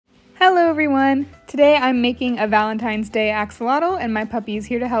Hello everyone! Today I'm making a Valentine's Day axolotl and my puppy is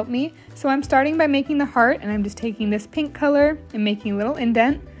here to help me. So I'm starting by making the heart, and I'm just taking this pink color and making a little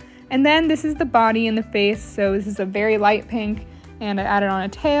indent. And then this is the body and the face, so this is a very light pink, and I added on a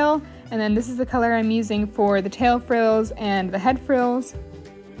tail. And then this is the color I'm using for the tail frills and the head frills.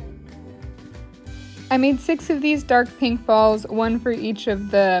 I made 6 of these dark pink balls, 1 for each of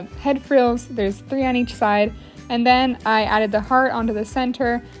the head frills. There's 3 on each side. And then I added the heart onto the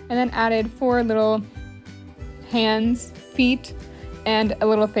center, and then added 4 little hands, feet, and a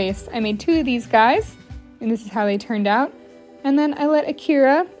little face. I made 2 of these guys, and this is how they turned out. And then I let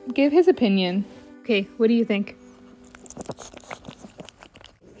Akira give his opinion. Okay, what do you think?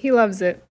 He loves it.